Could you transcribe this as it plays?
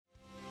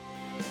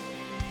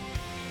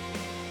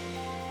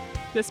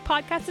This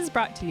podcast is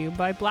brought to you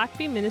by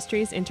Blackaby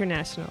Ministries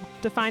International.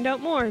 To find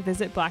out more,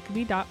 visit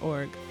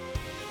blackaby.org.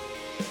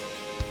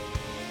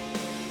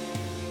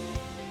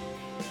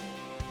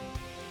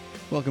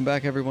 Welcome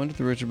back, everyone, to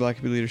the Richard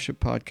Blackaby Leadership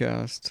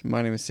Podcast.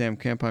 My name is Sam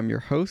Camp. I'm your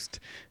host,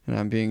 and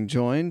I'm being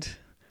joined,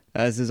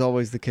 as is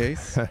always the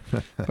case,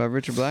 by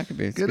Richard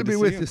Blackaby. It's good to be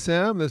with you,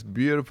 Sam, this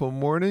beautiful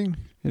morning.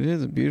 It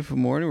is a beautiful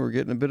morning. We're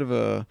getting a bit of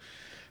a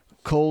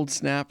cold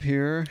snap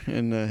here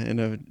in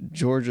a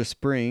Georgia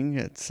spring.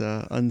 It's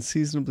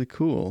unseasonably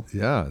cool.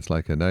 Yeah, it's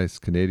like a nice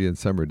Canadian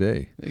summer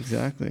day.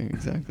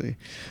 Exactly.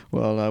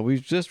 Well,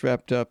 we've just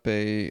wrapped up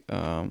a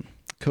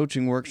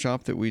coaching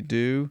workshop that we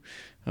do.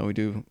 We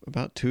do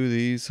about 2 of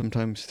these,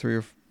 sometimes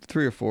three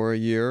or four a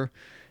year.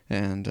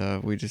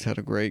 And we just had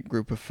a great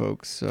group of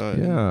folks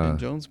in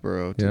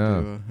Jonesboro to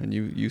do. And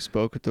you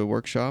spoke at the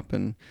workshop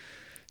and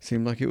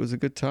seemed like it was a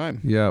good time.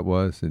 Yeah, it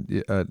was.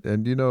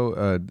 And you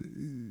know,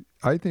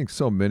 I think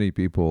so many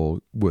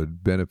people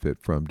would benefit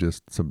from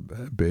just some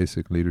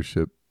basic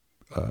leadership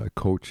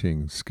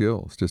coaching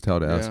skills, just how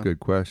to ask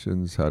good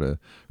questions, how to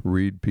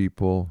read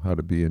people, how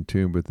to be in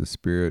tune with the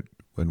Spirit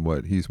and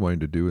what He's wanting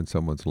to do in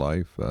someone's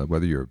life,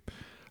 whether you're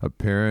a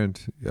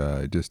parent,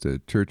 just a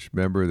church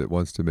member that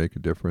wants to make a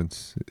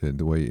difference in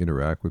the way you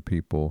interact with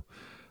people.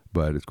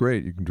 But it's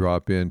great. You can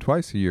drop in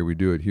twice a year. We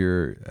do it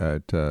here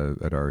at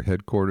our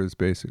headquarters,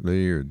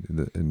 basically, or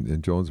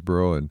in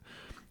Jonesboro, and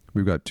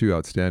we've got 2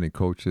 outstanding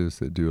coaches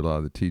that do a lot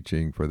of the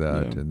teaching for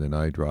that, and then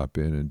I drop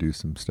in and do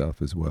some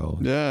stuff as well.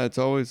 Yeah, it's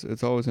always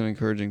an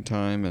encouraging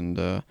time,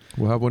 and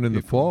we'll have one in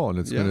the fall, and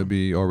it's going to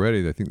be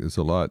already. I think there's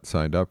a lot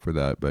signed up for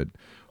that, but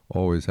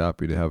always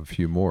happy to have a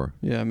few more.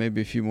 Yeah,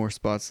 maybe a few more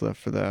spots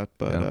left for that,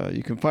 but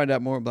you can find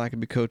out more at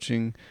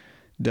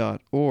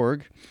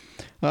blackabycoaching.org.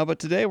 But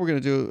today we're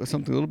going to do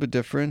something a little bit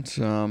different.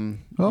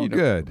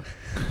 Good.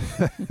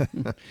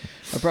 I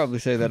probably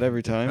say that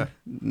every time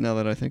now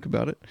that I think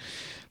about it.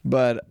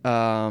 But,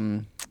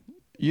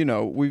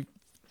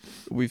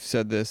 we've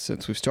said this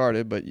since we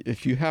started, but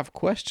if you have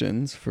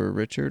questions for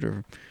Richard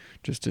or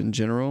just in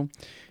general,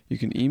 you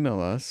can email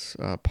us,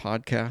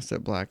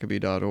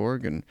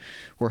 podcast@blackaby.org, and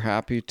we're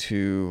happy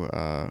to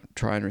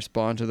try and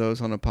respond to those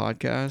on a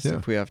podcast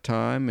if we have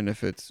time and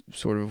if it's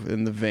sort of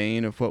in the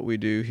vein of what we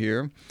do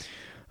here.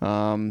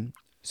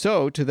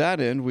 So to that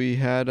end, we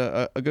had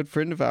a good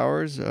friend of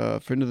ours, a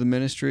friend of the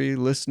ministry,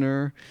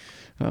 listener,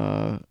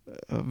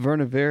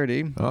 Verna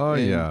Verity. Oh,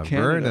 yeah,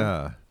 Canada.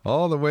 Verna.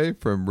 All the way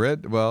from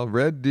Red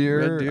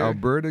Deer,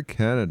 Alberta,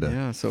 Canada.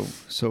 Yeah,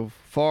 so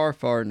far,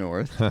 far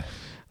north.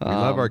 We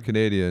love our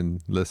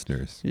Canadian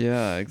listeners.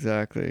 Yeah,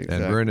 exactly.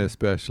 And Verna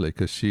especially,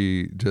 because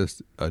she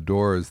just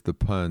adores the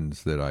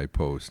puns that I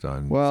post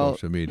on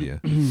social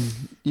media.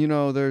 You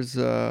know, there's...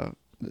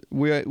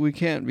 We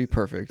can't be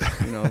perfect.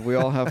 You know, we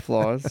all have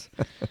flaws,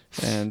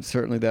 and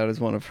certainly that is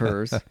one of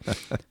hers.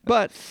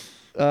 But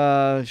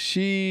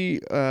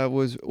she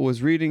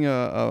was reading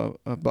a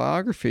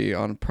biography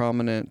on a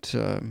prominent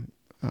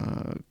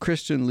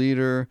Christian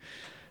leader,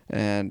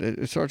 and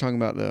it started talking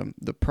about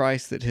the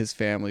price that his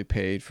family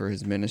paid for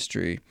his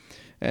ministry,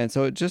 and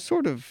so it just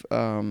sort of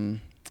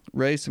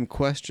raised some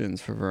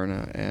questions for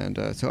Verna. And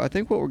so I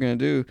think what we're going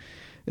to do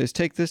is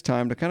take this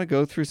time to kind of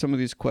go through some of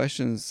these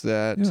questions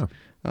that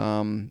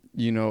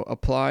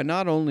apply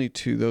not only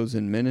to those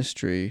in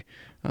ministry,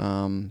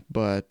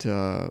 but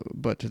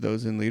to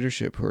those in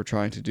leadership who are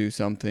trying to do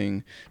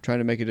something, trying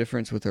to make a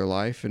difference with their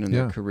life and in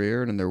their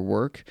career and in their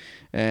work.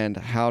 And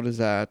how does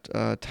that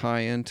tie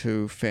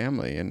into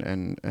family,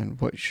 and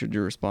what should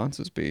your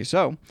responses be?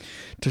 So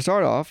to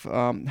start off,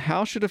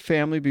 how should a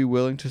family be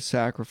willing to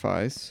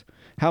sacrifice?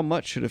 How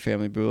much should a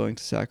family be willing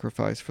to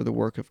sacrifice for the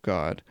work of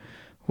God?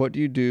 What do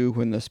you do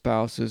when the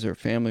spouses or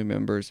family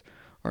members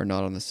are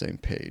not on the same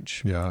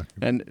page? Yeah.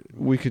 And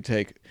we could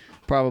take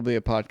probably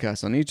a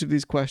podcast on each of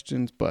these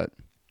questions, but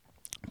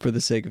for the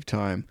sake of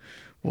time,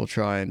 we'll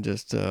try and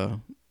just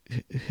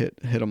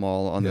hit them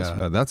all on this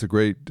one. That's a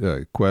great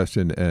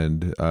question.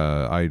 And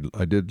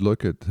I did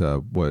look at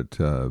what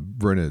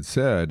Verna had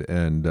said,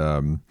 and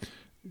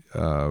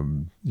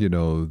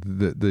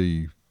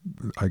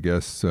I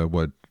guess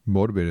what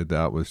motivated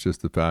that was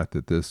just the fact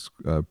that this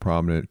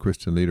prominent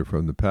Christian leader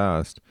from the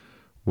past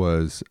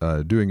was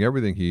doing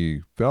everything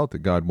he felt that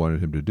God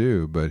wanted him to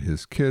do, but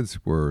his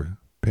kids were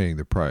paying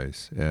the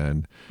price.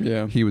 And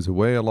he was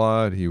away a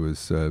lot. He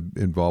was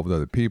involved with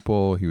other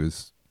people. He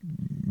was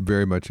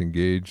very much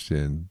engaged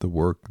in the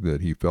work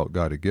that he felt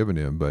God had given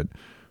him. But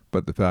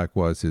the fact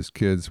was his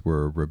kids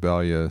were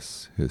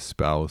rebellious. His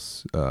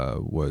spouse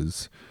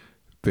was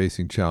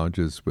facing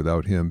challenges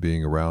without him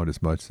being around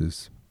as much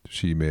as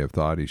she may have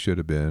thought he should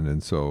have been.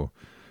 And so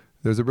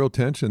there's a real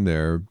tension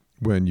there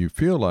when you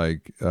feel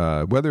like,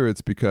 whether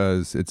it's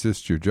because it's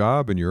just your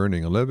job and you're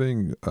earning a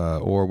living,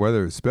 or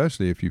whether,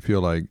 especially if you feel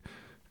like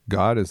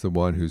God is the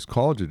one who's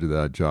called you to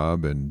that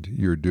job and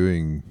you're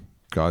doing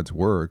God's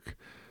work,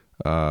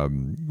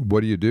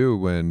 what do you do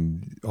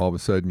when all of a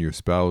sudden your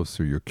spouse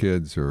or your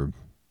kids are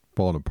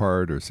falling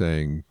apart or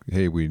saying,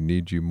 hey, we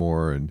need you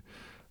more? And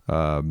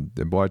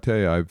And boy, I tell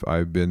you,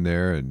 I've been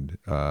there, and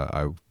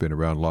I've been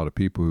around a lot of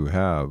people who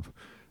have.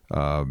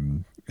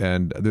 And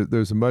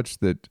there's much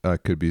that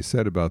could be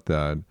said about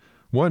that.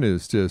 One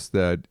is just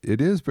that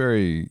it is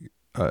very,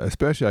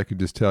 especially I could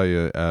just tell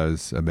you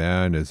as a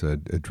man, as a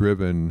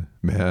driven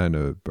man,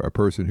 a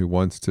person who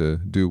wants to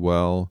do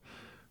well,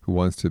 who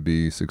wants to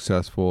be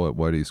successful at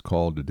what he's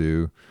called to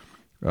do.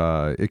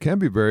 It can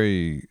be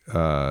very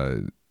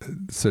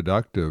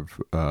seductive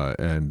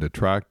and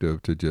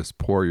attractive to just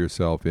pour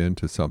yourself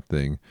into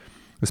something,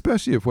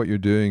 especially if what you're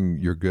doing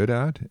you're good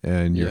at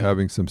and you're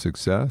having some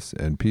success,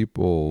 and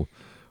people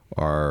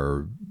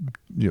are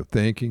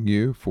thanking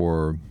you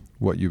for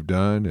what you've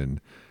done.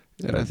 And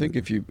I think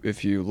if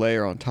you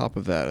layer on top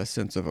of that a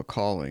sense of a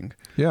calling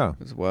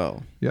as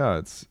well. Yeah,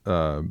 it's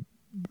where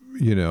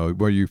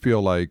you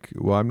feel like,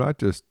 well, I'm not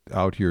just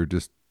out here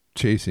just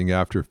chasing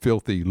after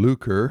filthy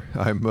lucre.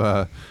 I'm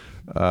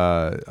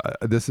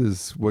this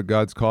is what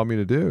God's called me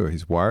to do.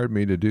 He's wired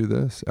me to do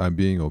this. I'm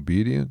being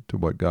obedient to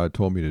what God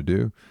told me to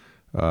do.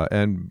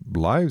 And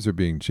lives are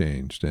being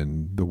changed,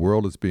 and the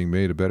world is being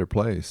made a better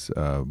place.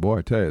 Boy,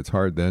 I tell you, it's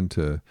hard then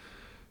to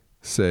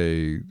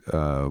say,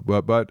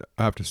 but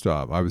I have to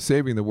stop. I was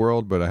saving the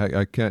world, but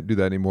I can't do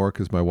that anymore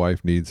because my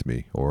wife needs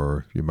me,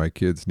 or my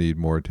kids need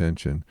more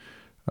attention.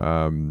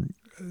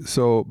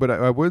 But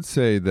I would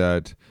say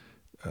that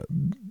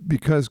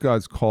because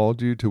God's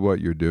called you to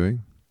what you're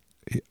doing,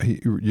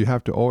 you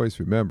have to always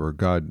remember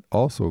God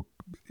also,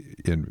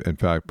 in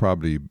fact,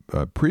 probably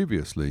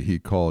previously, he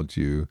called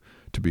you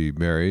to be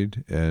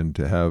married and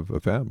to have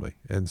a family.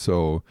 And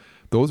so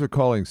those are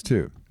callings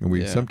too.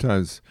 And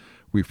sometimes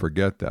we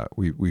forget that.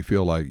 We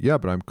feel like,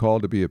 but I'm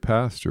called to be a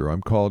pastor.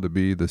 I'm called to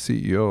be the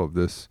CEO of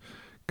this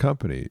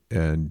company.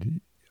 And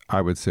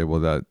I would say,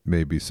 well, that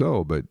may be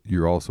so, but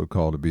you're also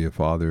called to be a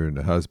father and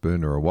a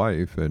husband or a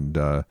wife.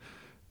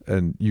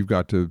 And you've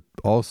got to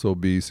also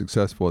be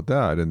successful at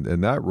that.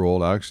 And that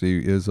role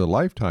actually is a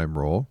lifetime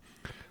role.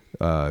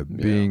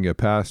 Being a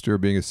pastor,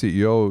 being a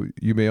CEO,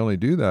 you may only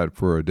do that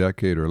for a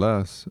decade or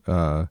less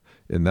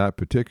in that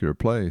particular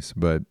place,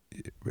 but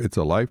it's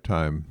a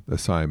lifetime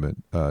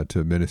assignment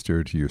to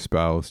minister to your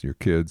spouse, your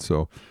kids.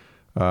 So,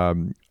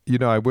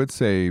 I would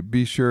say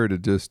be sure to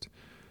just,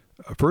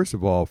 first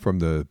of all, from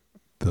the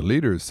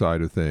leader's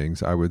side of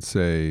things, I would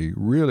say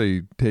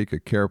really take a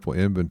careful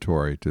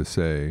inventory to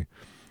say,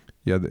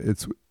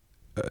 it's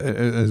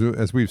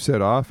as we've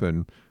said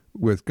often,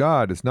 with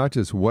God, it's not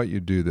just what you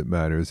do that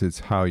matters,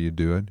 it's how you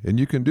do it. And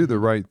you can do the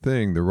right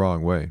thing the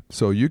wrong way.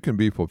 So you can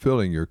be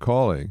fulfilling your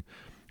calling,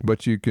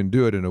 but you can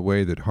do it in a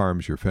way that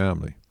harms your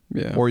family.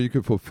 Yeah. Or you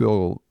can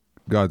fulfill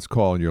God's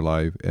call in your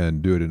life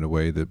and do it in a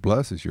way that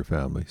blesses your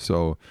family.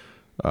 So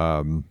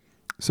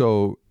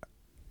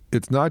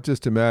it's not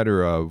just a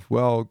matter of,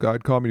 well,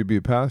 God called me to be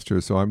a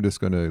pastor, so I'm just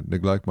going to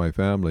neglect my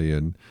family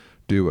and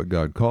do what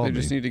God called me. They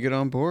just need to get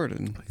on board.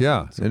 And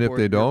if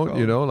they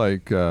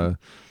don't,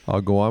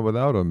 I'll go on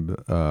without them.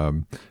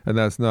 And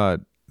that's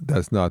not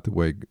the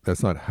way,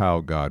 that's not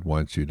how God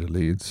wants you to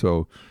lead.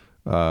 So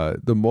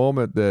the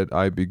moment that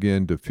I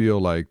begin to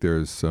feel like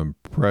there's some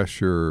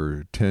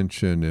pressure,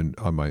 tension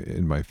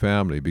in my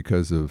family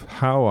because of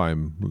how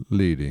I'm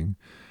leading,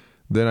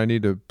 then I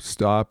need to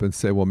stop and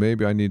say, well,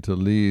 maybe I need to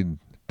lead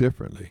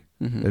differently.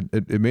 Mm-hmm.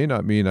 It may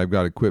not mean I've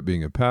got to quit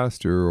being a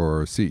pastor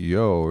or a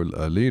CEO or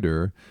a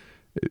leader,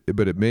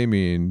 but it may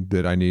mean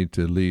that I need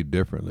to lead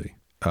differently.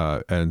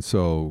 And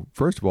so,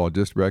 first of all,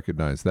 just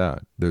recognize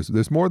that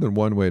there's more than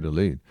one way to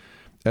lead,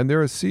 and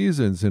there are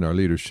seasons in our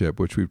leadership,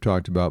 which we've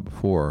talked about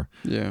before.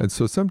 Yeah. And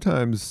so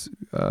sometimes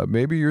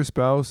maybe your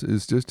spouse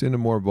is just in a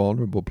more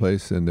vulnerable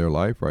place in their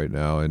life right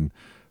now, and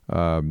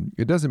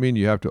it doesn't mean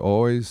you have to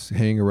always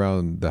hang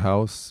around the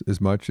house as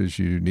much as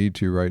you need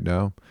to right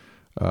now.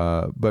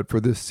 But for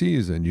this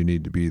season, you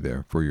need to be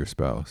there for your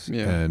spouse.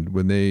 Yeah. And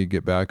when they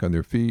get back on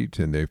their feet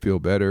and they feel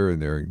better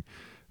and they're in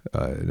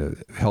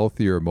a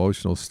healthier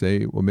emotional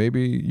state, well,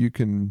 maybe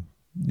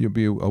you'll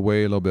be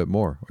away a little bit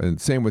more. And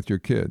same with your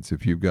kids.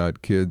 If you've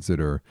got kids that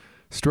are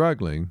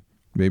struggling,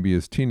 maybe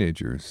as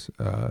teenagers,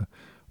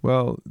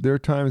 well, there are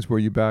times where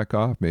you back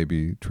off,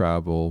 maybe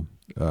travel,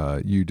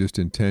 you just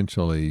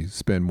intentionally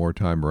spend more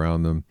time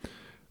around them.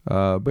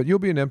 But you'll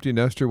be an empty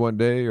nester one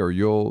day, or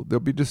there'll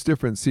be just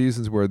different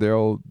seasons where they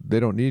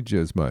don't need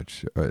you as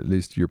much, or at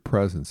least your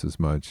presence as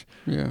much.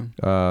 Yeah.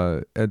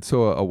 And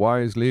so a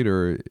wise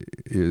leader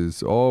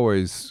is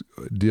always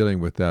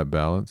dealing with that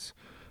balance.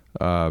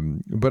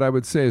 But I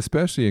would say,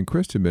 especially in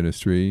Christian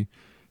ministry,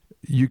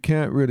 you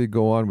can't really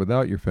go on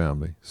without your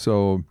family.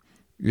 So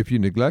if you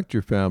neglect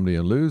your family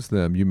and lose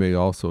them, you may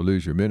also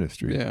lose your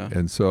ministry. Yeah.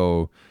 And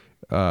so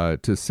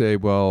to say,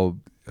 well,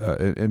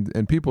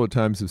 and people at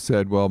times have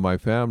said, well, my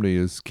family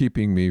is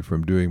keeping me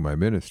from doing my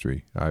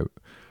ministry.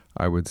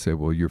 I would say,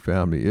 well, your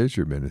family is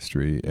your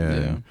ministry.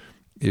 And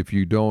if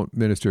you don't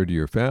minister to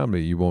your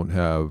family, you won't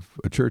have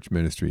a church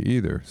ministry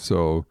either.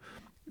 So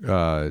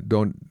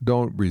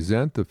don't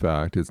resent the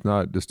fact it's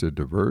not just a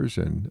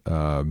diversion.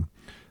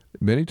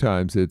 Many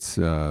times it's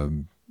a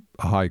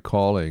high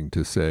calling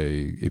to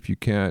say, if you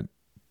can't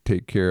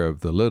take care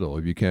of the little,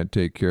 if you can't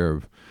take care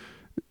of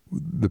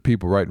the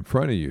people right in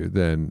front of you,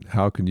 then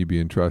how can you be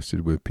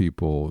entrusted with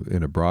people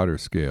in a broader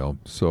scale?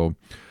 So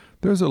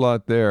there's a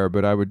lot there,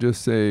 but I would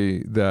just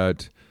say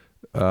that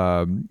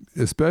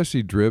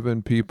especially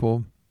driven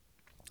people,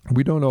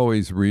 we don't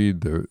always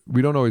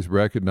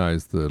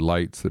recognize the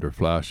lights that are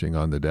flashing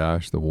on the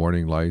dash, the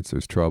warning lights,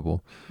 there's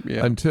trouble,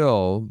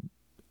 until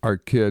our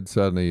kid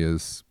suddenly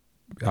is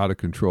out of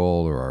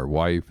control, or our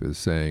wife is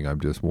saying, I'm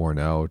just worn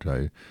out.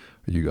 Are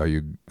you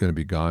going to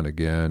be gone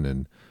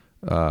again?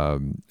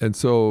 And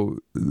so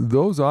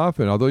those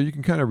often, although you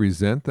can kind of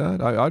resent that,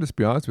 I'll just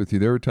be honest with you,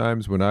 there were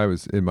times when I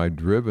was in my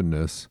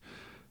drivenness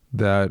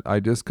that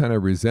I just kind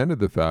of resented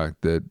the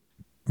fact that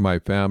my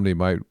family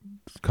might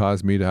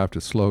cause me to have to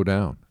slow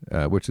down,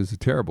 which is a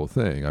terrible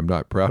thing. I'm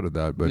not proud of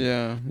that, but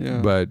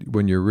but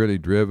when you're really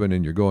driven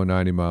and you're going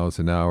 90 miles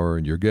an hour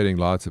and you're getting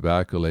lots of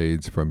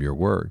accolades from your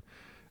work,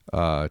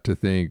 to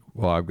think,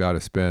 well, I've got to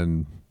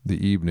spend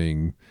the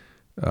evening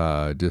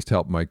just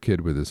help my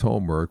kid with his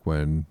homework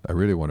when I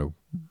really want to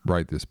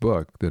write this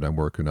book that I'm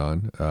working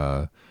on.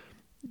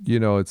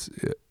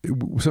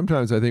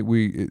 Sometimes I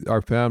think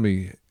our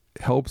family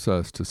helps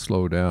us to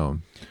slow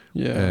down.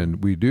 Yeah.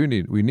 And we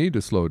need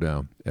to slow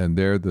down. And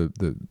they're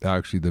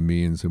actually the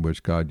means in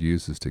which God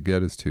uses to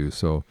get us to.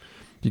 So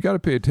you got to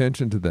pay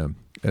attention to them.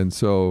 And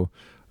so,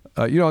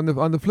 on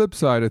the flip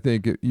side, I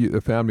think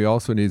a family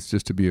also needs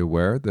just to be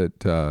aware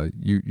that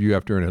you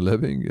have to earn a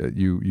living.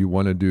 You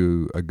want to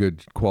do a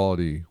good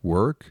quality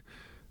work.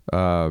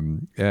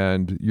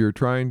 And you're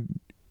trying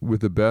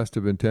with the best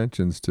of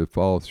intentions to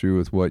follow through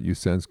with what you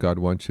sense God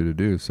wants you to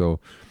do. So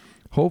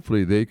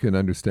hopefully they can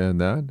understand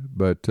that,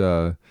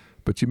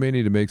 but you may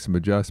need to make some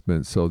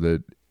adjustments so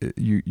that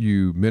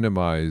you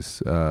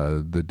minimize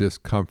the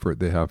discomfort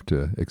they have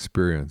to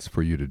experience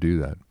for you to do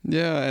that.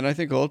 Yeah, and I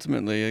think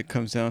ultimately it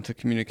comes down to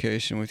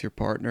communication with your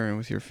partner and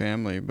with your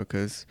family,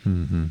 because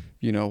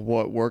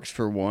what works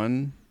for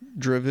one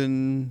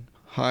driven,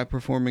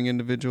 high-performing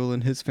individual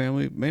in his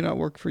family may not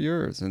work for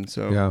yours, and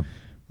so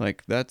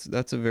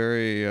that's a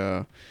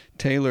very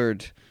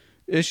tailored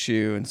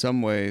issue in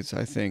some ways,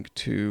 I think,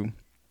 to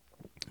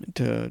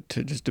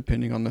just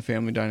depending on the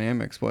family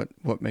dynamics,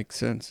 what makes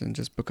sense. And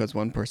just because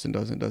one person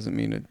doesn't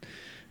mean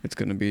it's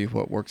going to be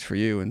what works for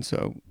you. And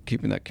so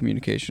keeping that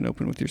communication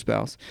open with your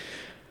spouse.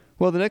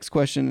 Well, the next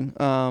question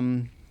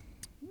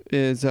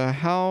is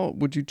how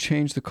would you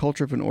change the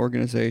culture of an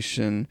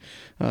organization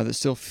that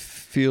still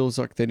feels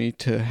like they need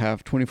to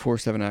have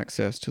 24/7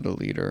 access to the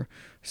leader,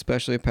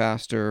 especially a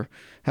pastor?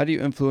 How do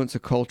you influence the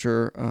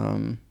culture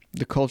of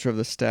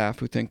the staff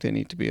who think they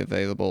need to be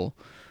available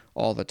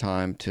all the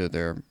time to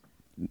their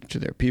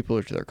people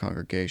or to their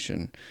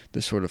congregation,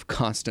 this sort of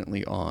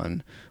constantly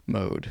on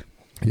mode?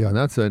 Yeah, and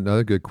that's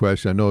another good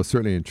question. I know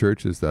certainly in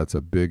churches that's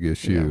a big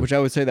issue. Yeah, which I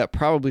would say that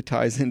probably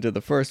ties into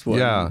the first one.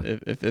 Yeah.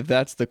 If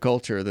that's the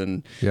culture,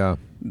 then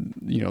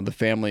the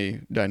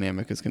family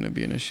dynamic is going to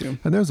be an issue.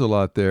 And there's a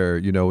lot there.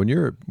 When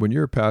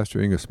you're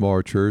pastoring a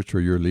smaller church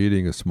or you're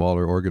leading a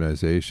smaller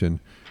organization,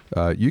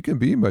 you can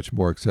be much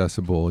more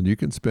accessible, and you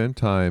can spend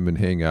time and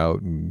hang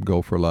out and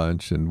go for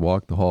lunch and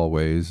walk the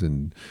hallways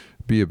and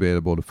be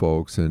available to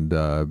folks,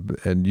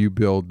 and you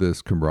build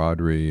this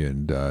camaraderie,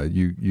 and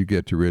you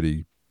get to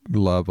really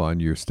love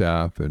on your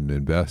staff and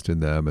invest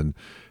in them,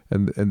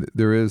 and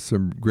there is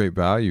some great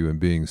value in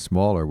being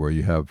smaller where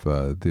you have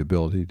the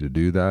ability to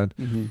do that.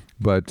 Mm-hmm.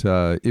 But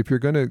if you're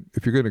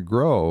gonna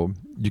grow,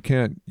 you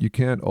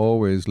can't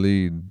always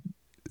lead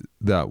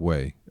that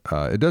way.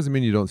 It doesn't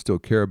mean you don't still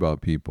care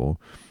about people,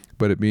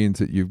 but it means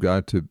that you've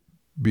got to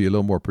be a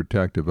little more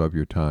protective of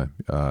your time.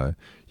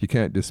 You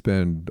can't just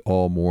spend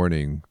all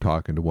morning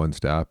talking to one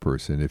staff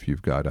person. If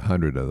you've got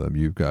 100 of them,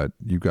 you've got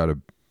to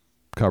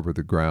cover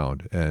the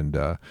ground. And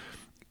at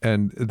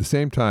the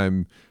same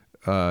time,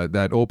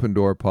 that open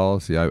door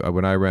policy.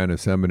 When I ran a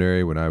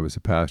seminary, when I was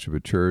a pastor of a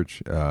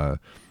church,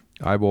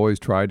 I've always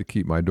tried to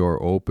keep my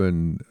door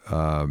open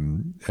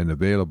and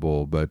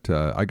available. But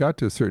I got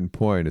to a certain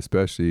point,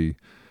 especially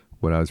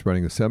when I was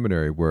running a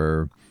seminary,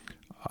 where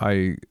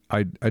I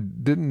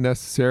didn't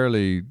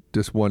necessarily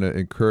just want to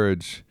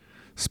encourage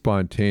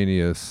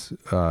spontaneous,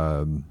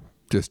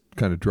 just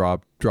kind of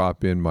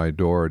drop in my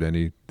door at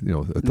any,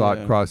 a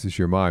thought crosses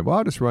your mind. Well,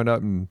 I'll just run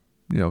up and,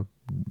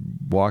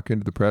 walk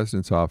into the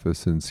president's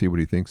office and see what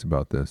he thinks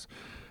about this.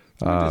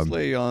 Just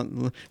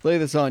lay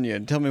this on you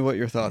and tell me what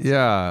your thoughts are.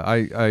 Yeah,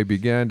 I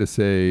began to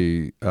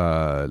say,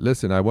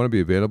 listen, I want to be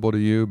available to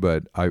you,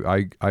 but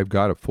I've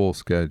got a full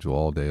schedule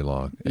all day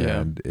long. Yeah.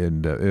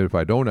 And if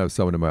I don't have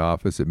someone in my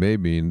office, it may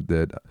mean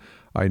that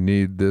I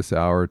need this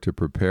hour to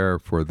prepare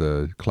for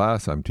the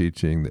class I'm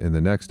teaching in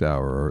the next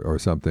hour or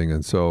something.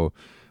 And so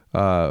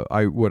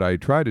what I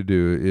try to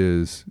do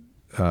is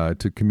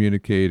to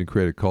communicate and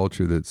create a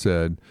culture that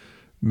said,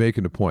 make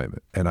an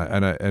appointment.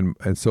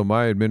 And so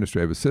my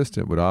administrative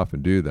assistant would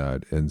often do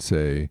that and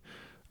say,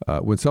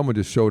 when someone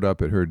just showed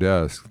up at her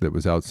desk that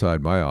was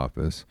outside my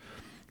office,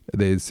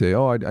 they'd say,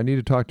 oh, I need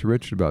to talk to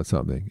Richard about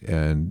something.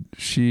 And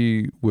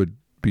she would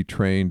be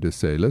trained to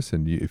say,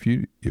 listen, if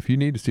you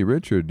need to see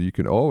Richard, you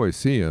can always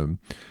see him,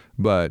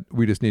 but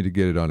we just need to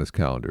get it on his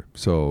calendar.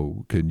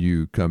 So can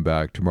you come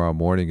back tomorrow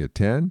morning at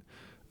 10?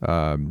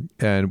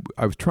 And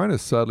I was trying to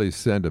subtly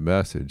send a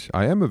message.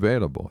 I am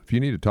available. If you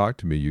need to talk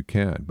to me, you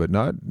can, but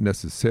not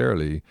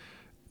necessarily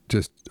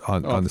just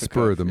on the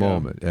spur of the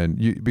moment.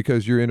 And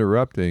because you're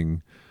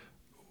interrupting,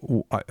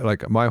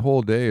 like my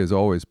whole day is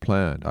always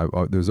planned.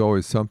 There's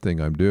always something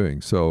I'm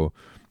doing. So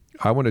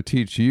I want to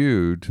teach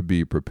you to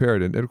be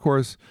prepared. And of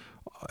course,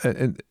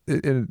 and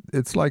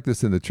it's like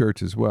this in the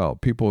church as well.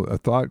 A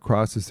thought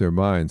crosses their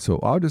mind. So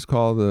I'll just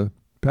call the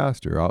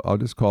pastor. I'll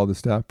just call the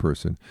staff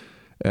person.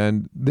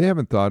 And they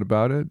haven't thought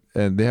about it,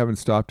 and they haven't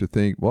stopped to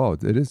think, well,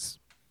 it is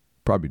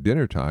probably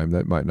dinner time.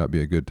 That might not be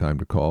a good time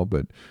to call,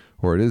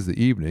 or it is the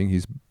evening.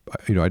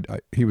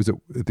 He was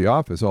at the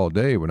office all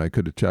day when I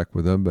could have checked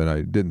with him, but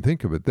I didn't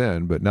think of it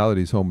then. But now that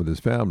he's home with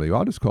his family,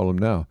 I'll just call him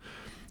now.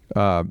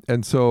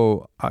 And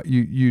so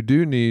you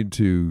do need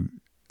to,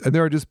 and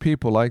there are just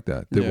people like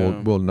that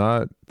will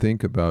not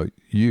think about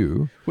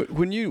you.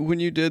 When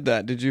you did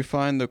that, did you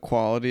find the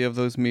quality of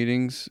those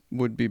meetings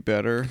would be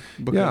better?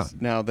 Because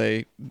now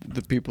the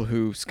people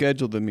who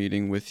scheduled the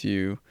meeting with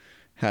you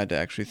had to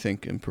actually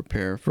think and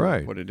prepare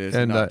for what it is,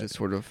 and not just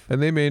sort of.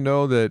 And they may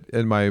know that,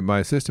 and my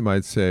assistant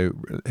might say,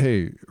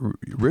 hey,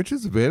 Rich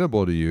is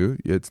available to you.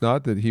 It's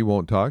not that he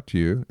won't talk to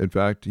you. In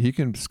fact, he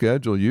can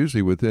schedule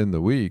usually within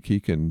the week. He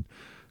can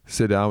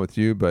sit down with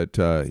you, but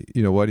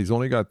you know what? He's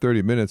only got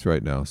 30 minutes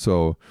right now.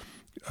 So,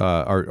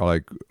 or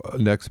like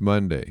next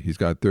Monday, he's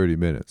got 30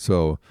 minutes.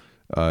 So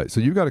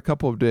you've got a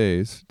couple of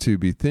days to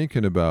be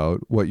thinking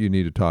about what you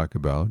need to talk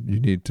about.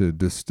 You need to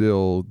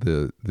distill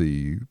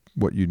the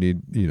what you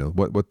need,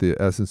 what the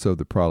essence of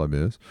the problem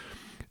is.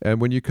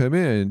 And when you come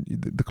in,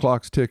 the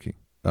clock's ticking.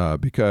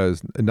 Not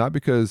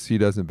because he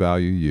doesn't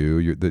value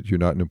you, that you're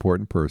not an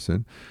important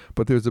person,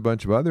 but there's a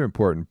bunch of other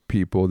important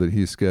people that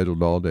he's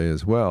scheduled all day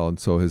as well. And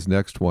so his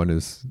next one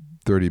is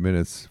 30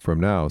 minutes from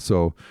now.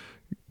 So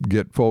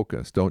get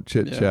focused. Don't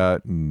chit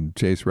chat and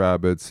chase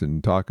rabbits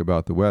and talk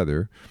about the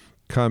weather.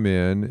 Come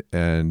in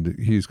and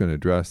he's going to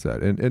address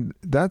that. And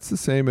that's the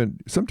same.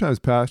 And sometimes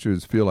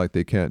pastors feel like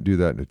they can't do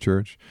that in a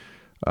church.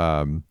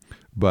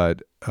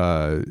 But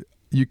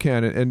you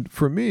can. And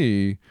for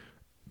me,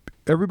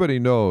 everybody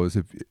knows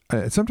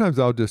sometimes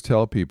I'll just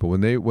tell people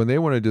when they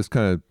want to just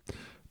kind of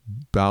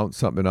bounce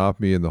something off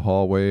me in the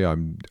hallway,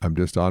 I'm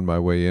just on my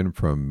way in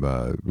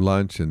from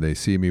lunch and they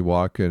see me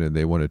walking and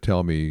they want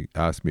to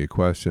ask me a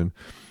question.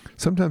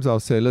 Sometimes I'll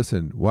say,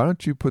 listen, why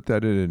don't you put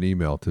that in an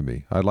email to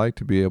me? I'd like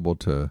to be able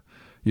to,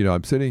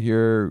 I'm sitting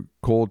here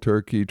cold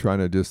turkey trying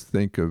to just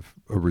think of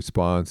a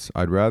response.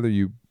 I'd rather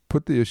you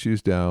put the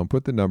issues down,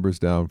 put the numbers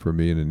down for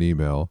me in an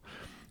email.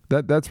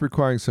 That's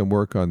requiring some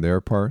work on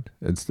their part.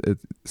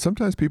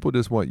 Sometimes people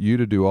just want you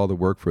to do all the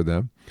work for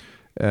them,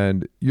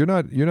 and you're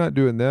not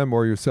doing them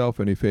or yourself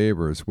any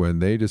favors when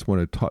they just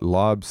want to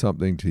lob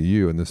something to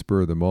you in the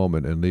spur of the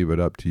moment and leave it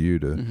up to you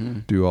to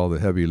do all the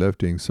heavy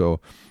lifting. So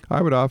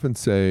I would often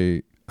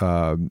say,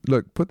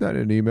 look, put that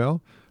in an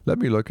email. Let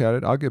me look at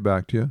it. I'll get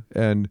back to you.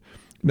 And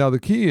now the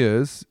key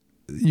is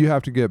you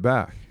have to get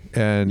back.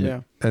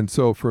 And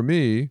so for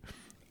me,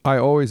 I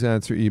always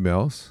answer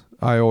emails.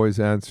 I always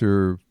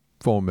answer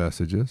phone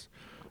messages.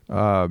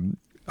 I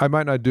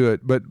might not do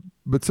it,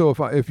 but so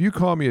if you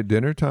call me at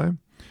dinner time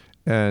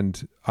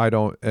and I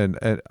don't, and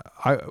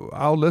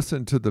I'll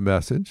listen to the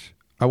message.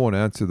 I won't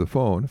answer the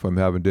phone if I'm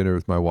having dinner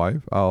with my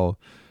wife.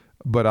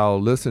 But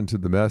I'll listen to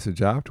the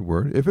message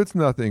afterward. If it's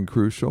nothing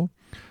crucial,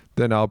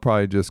 then I'll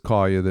probably just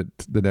call you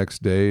the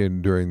next day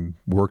and during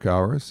work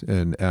hours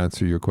and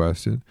answer your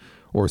question.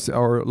 Or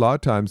a lot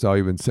of times I'll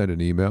even send an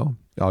email.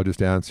 I'll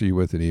just answer you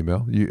with an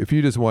email. If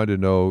you just wanted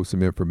to know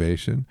some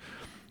information,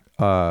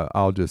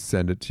 I'll just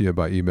send it to you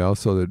by email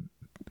so that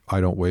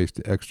I don't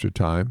waste extra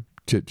time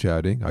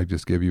chit-chatting. I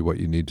just give you what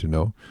you need to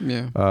know.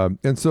 Yeah.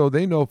 And so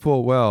they know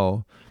full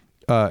well.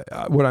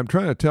 What I'm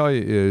trying to tell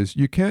you is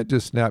you can't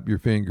just snap your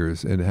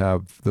fingers and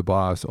have the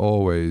boss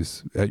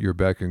always at your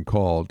beck and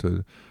call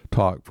to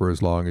talk for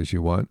as long as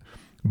you want.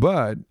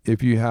 But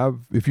if you have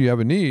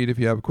a need, if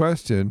you have a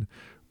question,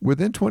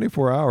 within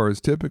 24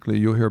 hours, typically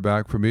you'll hear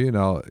back from me and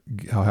I'll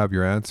have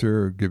your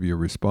answer or give you a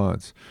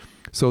response.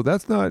 So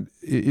that's not,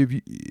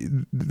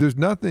 there's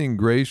nothing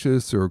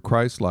gracious or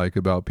Christ-like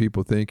about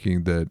people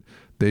thinking that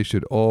they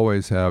should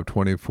always have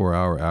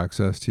 24-hour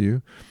access to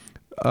you.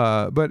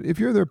 But if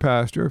you're their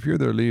pastor, if you're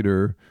their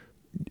leader,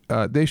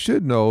 they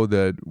should know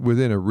that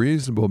within a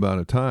reasonable amount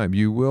of time,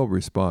 you will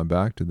respond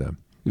back to them.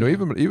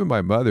 Even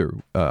my mother,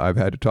 I've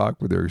had to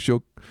talk with her.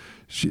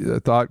 A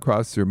thought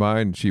crosses her mind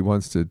and she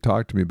wants to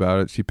talk to me about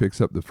it. She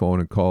picks up the phone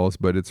and calls,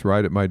 but it's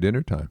right at my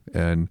dinner time.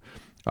 And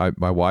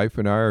my wife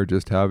and I are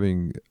just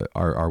having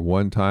our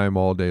one time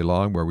all day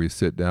long where we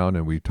sit down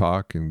and we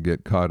talk and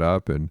get caught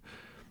up. And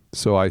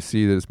so I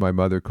see that it's my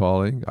mother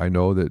calling. I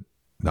know that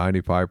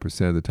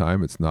 95% of the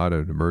time it's not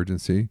an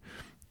emergency.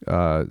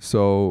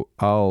 So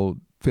I'll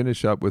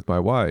finish up with my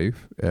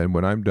wife, and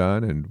when I'm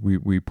done and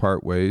we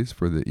part ways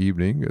for the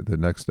evening, the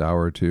next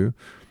hour or two,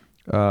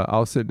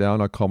 I'll sit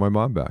down, I'll call my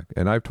mom back.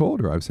 And I've told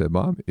her, I've said,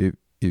 Mom,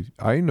 if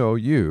I know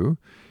you,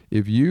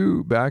 if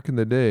you back in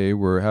the day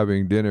were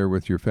having dinner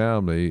with your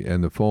family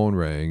and the phone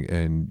rang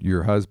and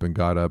your husband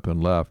got up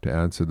and left to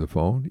answer the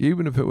phone,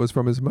 even if it was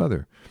from his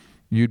mother,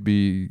 you'd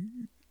be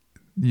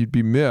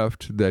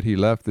miffed that he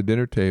left the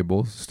dinner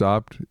table,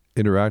 stopped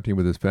interacting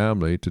with his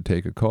family to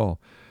take a call.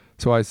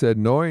 So I said,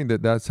 knowing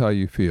that that's how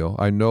you feel,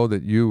 I know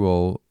that you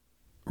will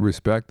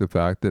respect the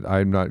fact that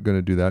I'm not going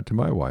to do that to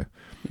my wife.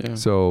 Yeah.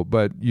 So,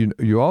 but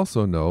you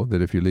also know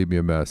that if you leave me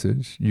a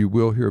message, you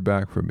will hear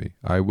back from me.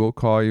 I will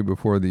call you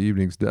before the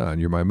evening's done.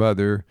 You're my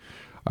mother.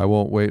 I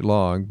won't wait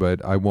long,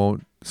 but I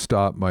won't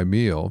stop my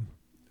meal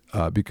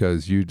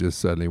because you just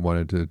suddenly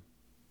wanted to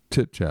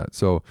chit chat.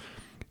 So,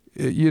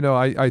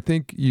 I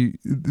think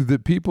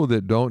the people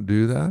that don't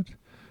do that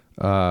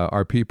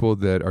are people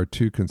that are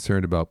too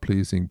concerned about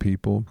pleasing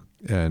people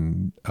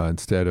and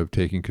instead of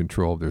taking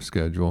control of their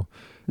schedule.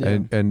 Yeah.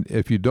 And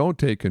if you don't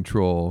take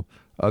control,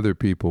 other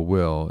people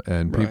will,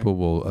 and Right. people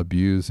will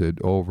abuse it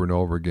over and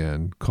over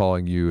again,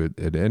 calling you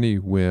at any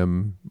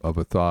whim of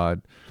a thought.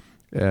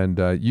 And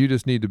you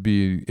just need to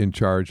be in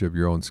charge of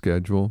your own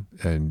schedule,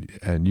 and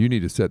you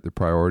need to set the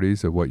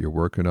priorities of what you're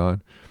working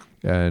on.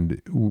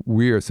 And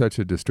we are such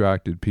a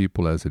distracted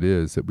people as it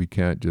is that we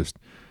can't just,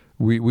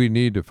 we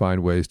need to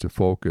find ways to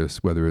focus,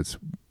 whether it's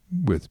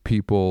with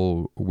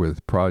people,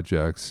 with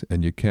projects,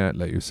 and you can't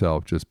let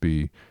yourself just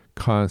be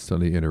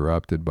constantly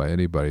interrupted by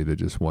anybody that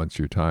just wants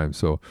your time.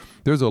 So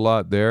there's a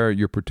lot there.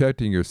 You're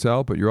protecting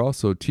yourself, but you're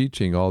also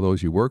teaching all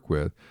those you work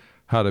with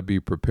how to be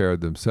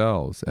prepared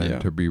themselves and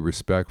to be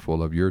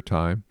respectful of your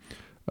time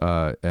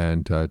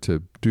and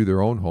to do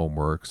their own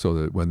homework so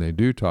that when they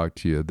do talk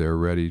to you, they're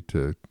ready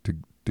to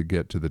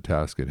get to the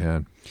task at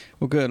hand.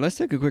 Well, good. Let's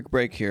take a quick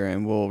break here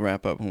and we'll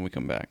wrap up when we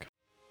come back.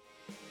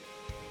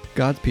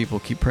 God's people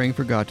keep praying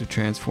for God to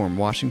transform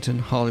Washington,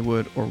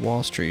 Hollywood, or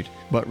Wall Street,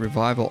 but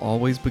revival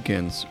always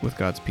begins with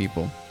God's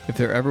people. If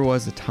there ever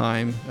was a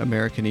time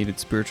America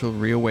needed spiritual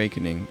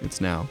reawakening, it's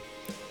now.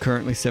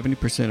 Currently,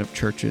 70% of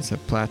churches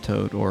have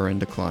plateaued or are in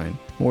decline.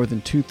 More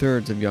than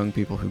 2/3 of young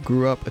people who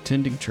grew up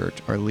attending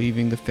church are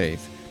leaving the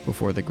faith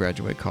before they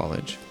graduate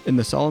college. In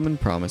The Solomon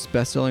Promise,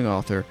 best-selling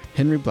author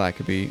Henry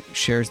Blackaby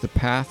shares the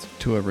path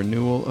to a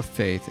renewal of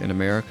faith in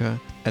America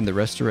and the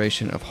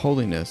restoration of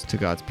holiness to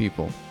God's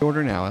people.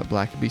 Order now at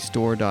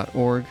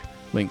blackabystore.org.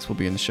 Links will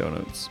be in the show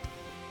notes.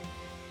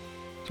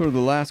 Sort of the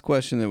last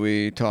question that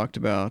we talked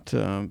about,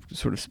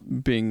 sort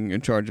of being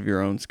in charge of your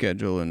own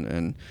schedule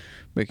and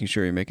making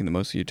sure you're making the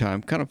most of your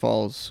time, kind of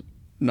falls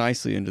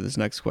nicely into this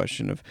next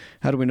question of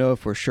how do we know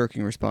if we're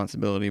shirking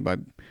responsibility by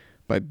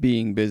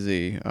being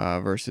busy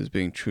versus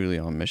being truly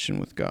on mission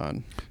with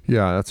God?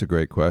 Yeah, that's a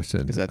great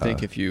question. Because I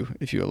think if you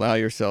allow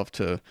yourself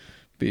to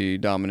be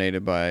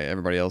dominated by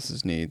everybody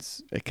else's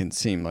needs, it can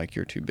seem like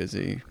you're too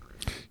busy.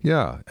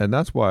 Yeah, and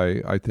that's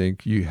why I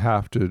think you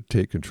have to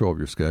take control of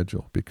your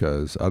schedule,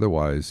 because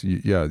otherwise,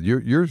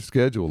 your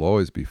schedule will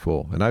always be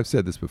full. And I've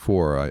said this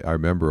before. I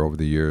remember over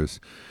the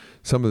years,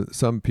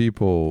 some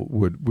people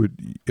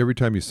would every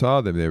time you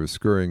saw them, they were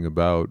scurrying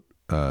about,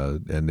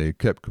 and they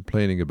kept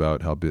complaining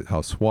about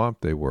how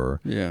swamped they were.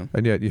 Yeah.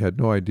 And yet you had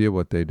no idea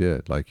what they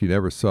did. Like you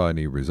never saw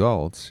any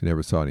results, you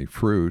never saw any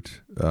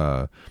fruit.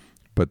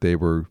 But they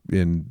were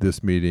in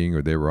this meeting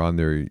or they were on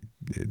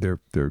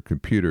their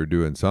computer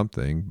doing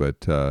something,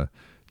 but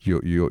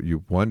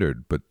you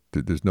wondered, but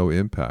there's no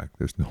impact,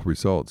 there's no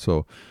result.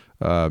 So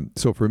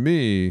for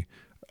me,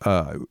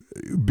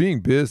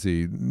 being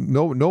busy,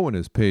 no one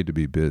is paid to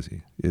be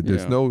busy.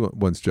 There's no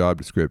one's job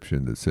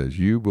description that says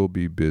you will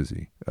be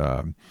busy.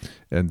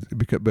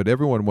 But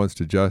everyone wants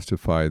to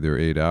justify their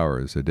 8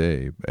 hours a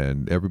day,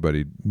 and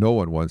no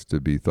one wants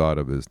to be thought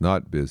of as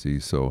not busy.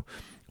 So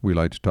we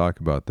like to talk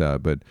about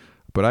that,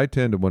 but I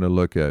tend to want to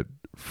look at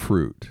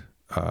fruit.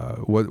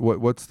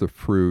 What's the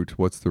fruit?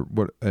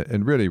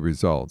 And really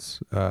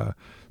results.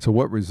 So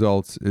what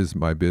results is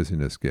my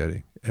busyness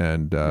getting?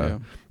 And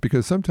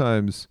because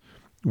sometimes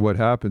what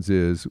happens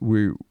is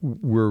we've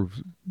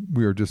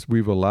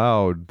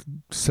allowed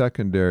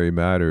secondary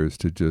matters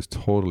to just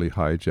totally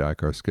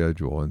hijack our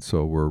schedule, and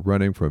so we're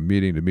running from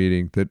meeting to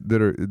meeting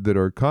that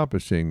are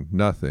accomplishing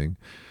nothing.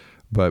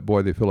 But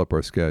boy, they fill up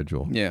our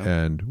schedule. Yeah.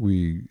 And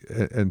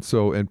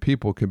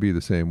people can be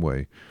the same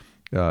way.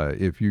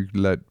 If you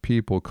let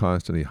people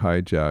constantly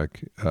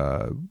hijack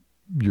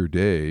your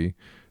day,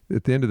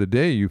 at the end of the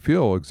day, you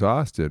feel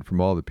exhausted from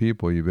all the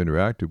people you've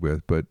interacted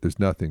with, but there's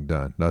nothing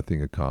done,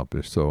 nothing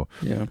accomplished. So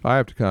I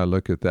have to kind of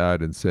look at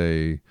that and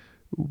say,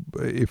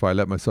 if I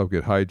let myself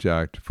get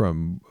hijacked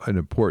from an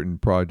important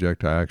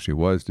project I actually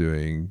was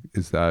doing,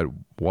 is that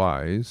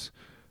wise?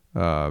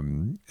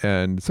 And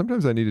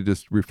sometimes I need to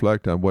just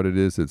reflect on what it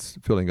is that's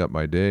filling up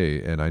my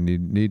day, and I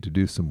need to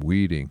do some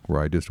weeding where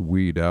I just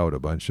weed out a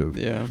bunch of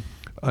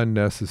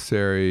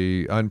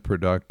unnecessary,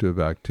 unproductive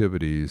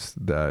activities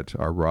that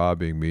are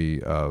robbing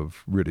me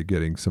of really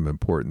getting some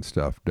important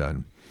stuff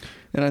done.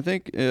 And I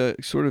think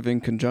sort of in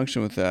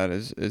conjunction with that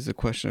is the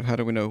question of how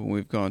do we know when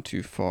we've gone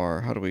too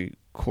far? How do we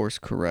course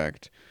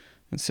correct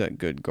and set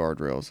good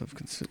guardrails of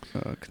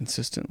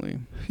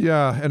consistently?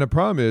 Yeah, and the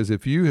problem is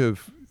if you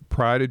have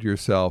prided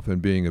yourself in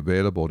being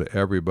available to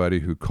everybody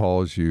who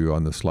calls you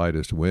on the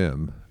slightest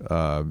whim,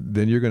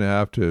 then you're going to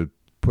have to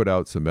put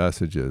out some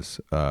messages.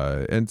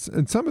 And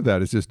some of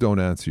that is just don't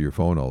answer your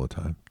phone all the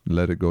time.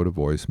 Let it go to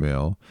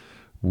voicemail.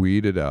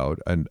 Weed it out.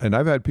 And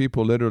I've had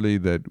people literally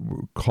that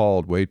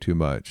called way too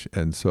much.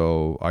 And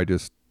so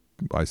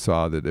I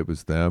saw that it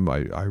was them.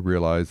 I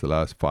realized the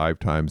last 5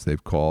 times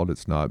they've called,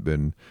 it's not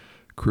been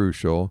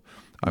crucial.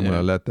 I'm going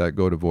to let that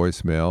go to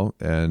voicemail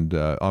and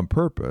on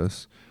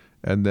purpose.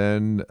 And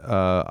then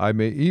I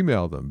may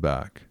email them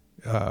back.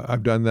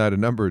 I've done that a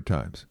number of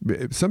times.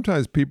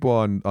 Sometimes people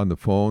on the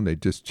phone, they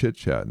just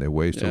chit-chat and they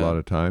waste a lot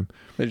of time.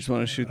 They just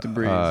want to shoot the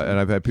breeze. And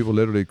I've had people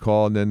literally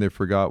call and then they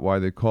forgot why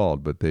they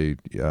called, but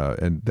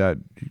and that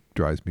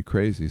drives me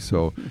crazy.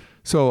 So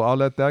I'll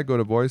let that go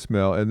to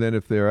voicemail. And then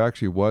if there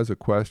actually was a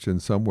question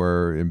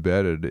somewhere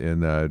embedded in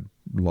that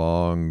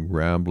long,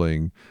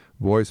 rambling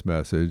voice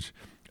message,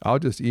 I'll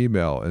just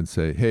email and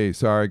say, hey,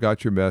 sorry, I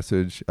got your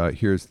message.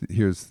 Here's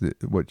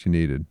what you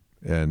needed.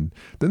 And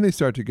then they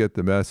start to get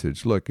the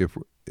message. Look, if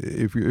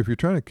you're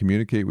trying to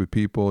communicate with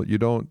people, you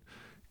don't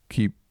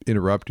keep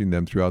interrupting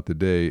them throughout the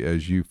day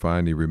as you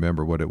finally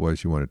remember what it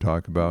was you want to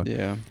talk about.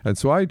 Yeah. And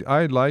so I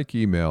like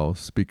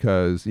emails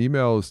because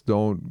emails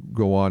don't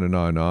go on and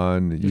on and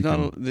on.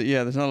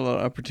 There's not a lot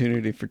of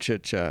opportunity for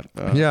chit chat.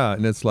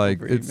 And it's like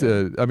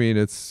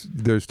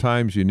there's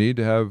times you need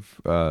to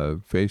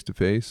have face to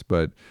face,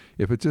 but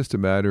if it's just a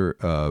matter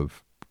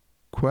of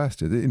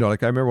questions,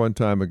 like I remember one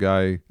time a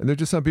guy, and there's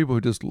just some people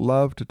who just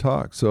love to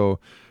talk. So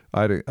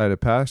I had a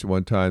pastor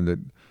one time that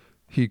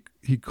he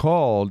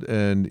called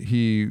and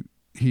he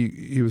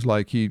was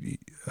like he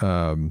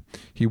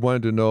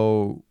wanted to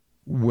know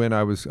when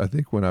I was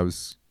going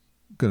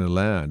to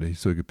land,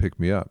 so he could pick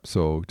me up.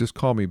 So just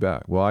call me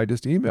back. Well, I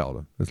just emailed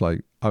him. It's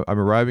like I'm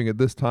arriving at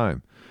this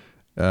time,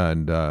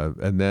 and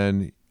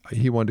then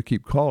he wanted to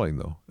keep calling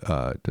though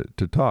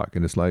to talk,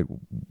 and it's like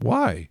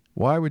why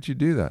would you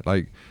do that?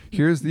 Like,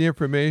 here's the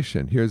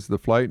information, here's the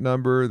flight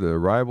number, the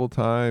arrival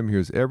time,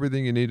 here's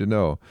everything you need to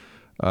know.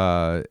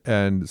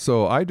 And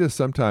so I just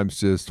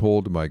sometimes just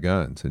hold to my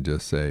guns and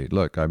just say,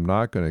 look, I'm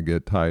not going to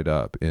get tied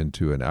up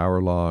into an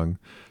hour-long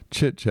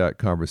chit-chat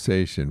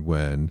conversation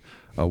when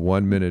a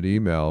 1-minute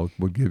email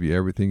will give you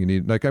everything you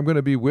need. Like, I'm going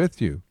to be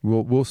with you.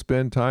 We'll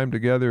spend time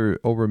together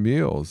over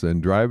meals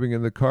and driving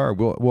in the car.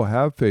 We'll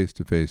have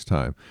face-to-face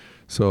time.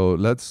 So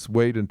let's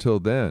wait until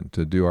then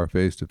to do our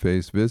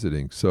face-to-face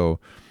visiting. So,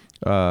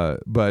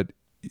 you,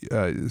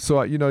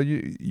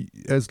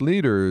 as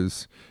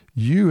leaders,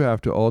 you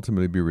have to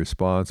ultimately be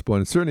responsible.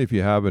 And certainly if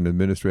you have an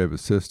administrative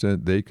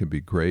assistant, they can be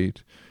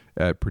great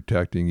at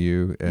protecting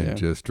you and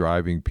just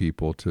driving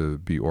people to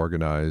be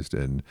organized.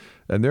 And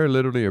there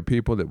literally are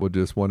people that will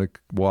just want to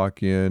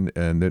walk in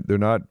and they're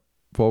not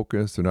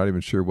focused. They're not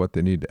even sure what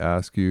they need to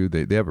ask you.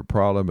 They have a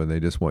problem and they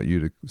just want you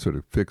to sort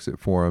of fix it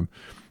for them.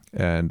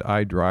 And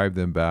I drive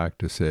them back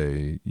to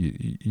say,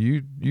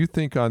 you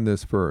think on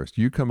this first.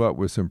 You come up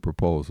with some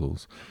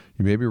proposals.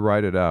 You maybe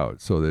write it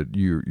out so that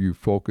you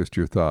focused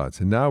your thoughts.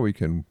 And now we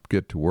can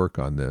get to work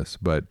on this.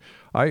 But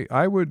I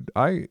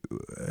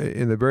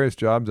in the various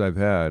jobs I've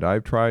had,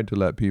 I've tried to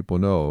let people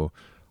know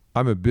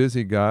I'm a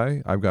busy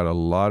guy. I've got a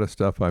lot of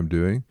stuff I'm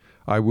doing.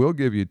 I will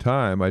give you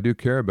time. I do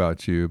care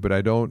about you, but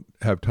I don't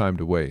have time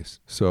to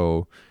waste.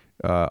 So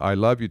I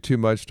love you too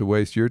much to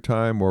waste your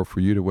time or for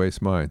you to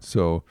waste mine.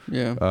 So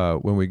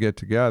when we get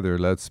together,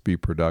 let's be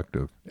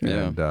productive.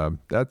 Yeah.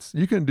 And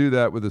you can do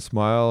that with a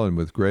smile and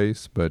with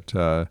grace, but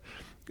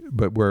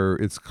where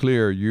it's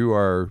clear you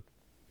are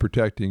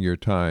protecting your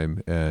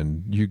time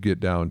and you get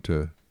down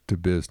to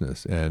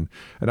business. And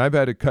I've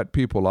had to cut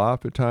people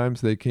off at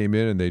times. They came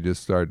in and they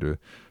just started to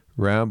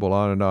ramble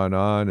on and on and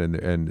on.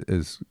 And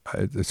as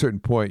at a certain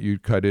point,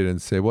 you'd cut in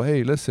and say, well,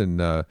 hey, listen,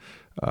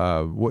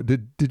 what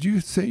did you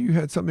say you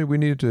had something we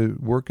needed to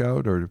work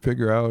out or to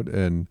figure out?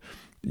 And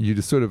you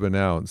just sort of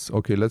announce,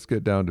 okay, let's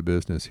get down to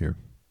business here.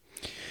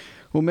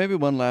 Well, maybe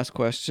one last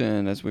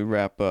question as we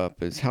wrap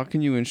up is, how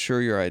can you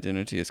ensure your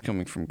identity is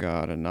coming from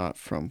God and not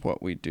from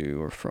what we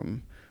do or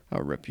from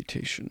our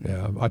reputation?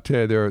 Yeah, I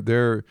tell you,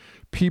 there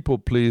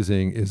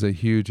people-pleasing is a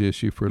huge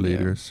issue for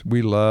leaders.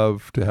 We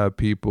love to have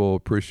people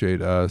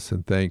appreciate us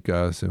and thank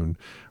us, and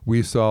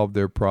we solve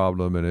their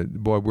problem.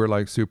 And we're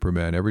like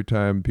Superman. Every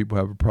time people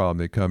have a problem,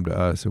 they come to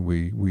us, and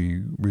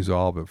we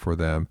resolve it for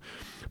them.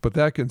 But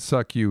that can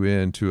suck you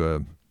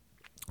into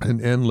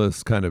an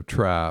endless kind of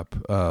trap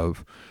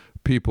of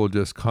people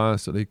just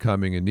constantly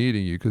coming and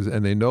needing you,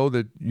 and they know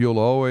that you'll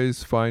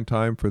always find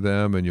time for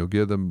them and you'll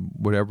give them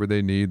whatever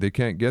they need. They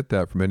can't get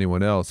that from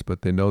anyone else,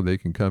 but they know they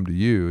can come to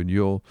you and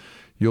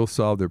you'll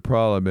solve their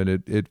problem.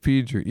 And it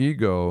feeds your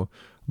ego,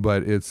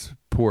 but it's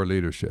poor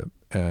leadership,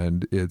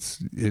 and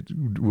it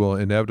will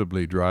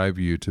inevitably drive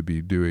you to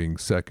be doing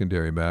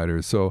secondary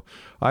matters. So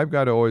I've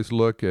got to always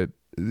look at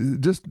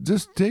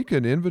just take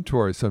an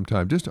inventory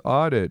sometime, just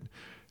audit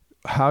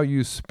how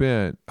you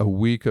spent a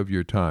week of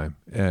your time,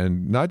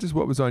 and not just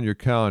what was on your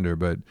calendar,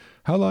 but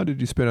how long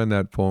did you spend on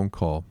that phone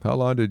call? How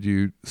long did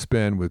you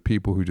spend with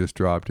people who just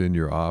dropped in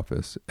your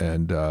office,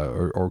 and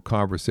or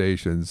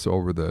conversations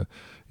over the,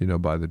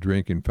 by the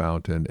drinking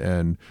fountain?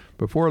 And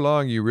before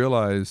long, you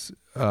realize,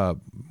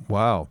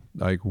 wow,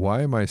 like,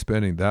 why am I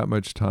spending that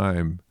much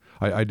time?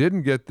 I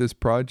didn't get this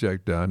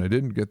project done. I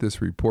didn't get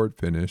this report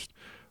finished,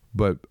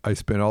 but I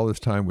spent all this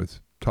time with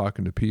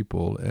talking to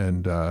people,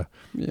 and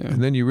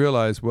then you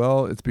realize,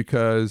 well, it's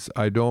because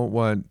I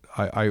want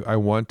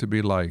to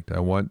be liked. I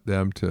want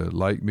them to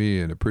like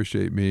me and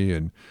appreciate me.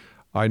 And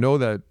I know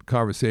that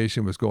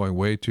conversation was going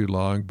way too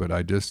long, but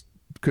I just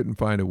couldn't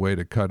find a way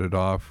to cut it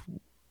off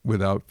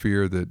without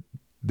fear that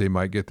they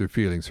might get their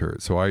feelings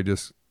hurt. So I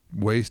just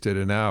wasted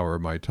an hour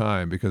of my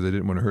time because I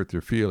didn't want to hurt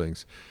their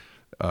feelings.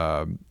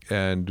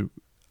 And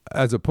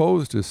as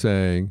opposed to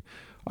saying,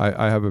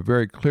 I have a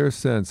very clear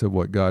sense of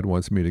what God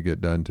wants me to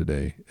get done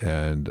today,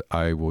 and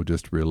I will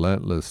just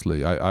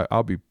relentlessly,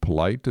 I'll be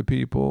polite to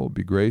people,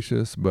 be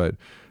gracious, but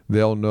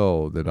they'll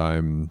know that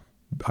I'm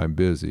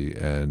busy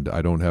and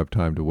I don't have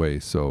time to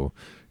waste. So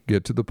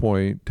get to the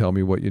point, tell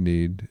me what you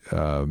need,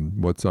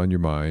 what's on your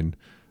mind,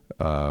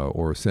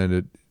 or send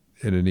it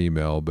in an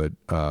email, but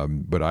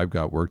I've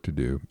got work to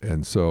do.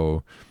 And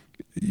so,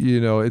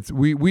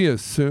 we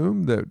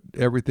assume that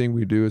everything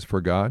we do is for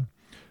God.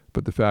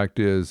 But the fact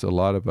is, a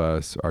lot of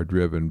us are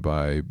driven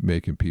by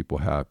making people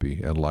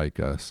happy and like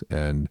us.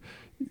 And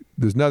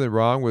there's nothing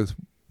wrong with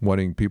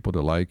wanting people to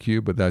like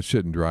you, but that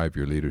shouldn't drive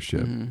your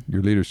leadership. Mm-hmm.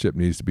 Your leadership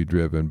needs to be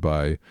driven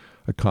by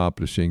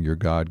accomplishing your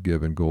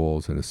God-given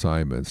goals and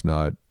assignments,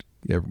 not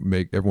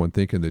make everyone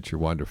thinking that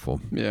you're wonderful.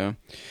 Yeah.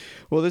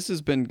 Well, this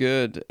has been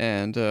good.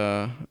 And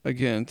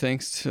again,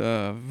 thanks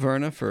to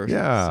Verna for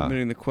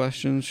submitting the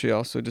questions. She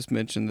also just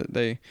mentioned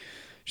that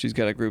she's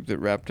got a group that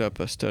wrapped up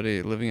a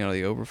study, Living Out of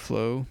the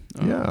Overflow,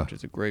 which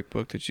is a great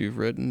book that you've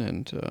written,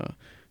 and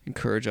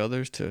encourage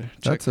others to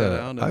check that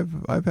out.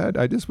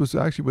 I just was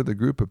actually with a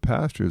group of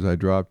pastors I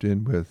dropped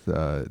in with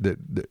that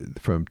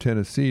from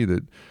Tennessee,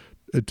 that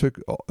it took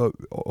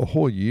a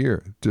whole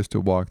year just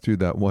to walk through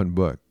that one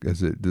book,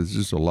 there's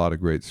just a lot of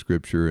great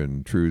scripture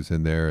and truths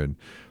in there, and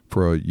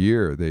for a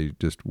year they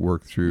just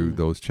worked through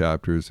those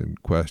chapters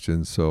and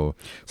questions. So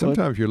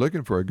sometimes you're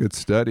looking for a good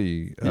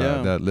study.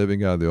 That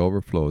Living Out of the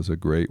Overflow is a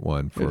great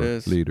one for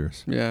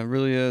leaders. Yeah, it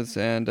really is.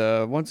 And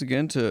once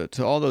again, to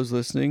all those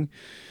listening,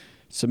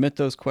 submit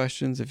those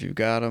questions if you've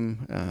got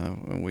them.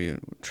 And we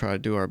try to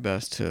do our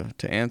best to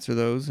answer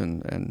those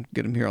and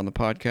get them here on the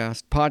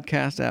podcast.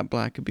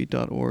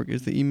 Podcast@blackabee.org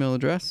is the email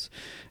address.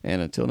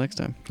 And until next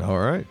time. All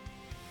right.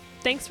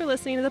 Thanks for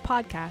listening to the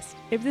podcast.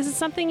 If this is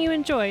something you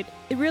enjoyed,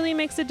 it really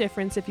makes a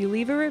difference if you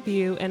leave a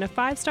review and a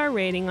 5-star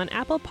rating on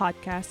Apple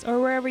Podcasts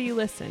or wherever you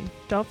listen.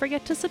 Don't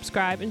forget to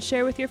subscribe and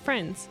share with your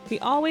friends. We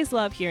always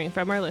love hearing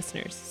from our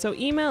listeners, so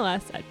email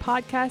us at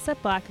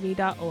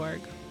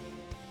podcast@blackabee.org.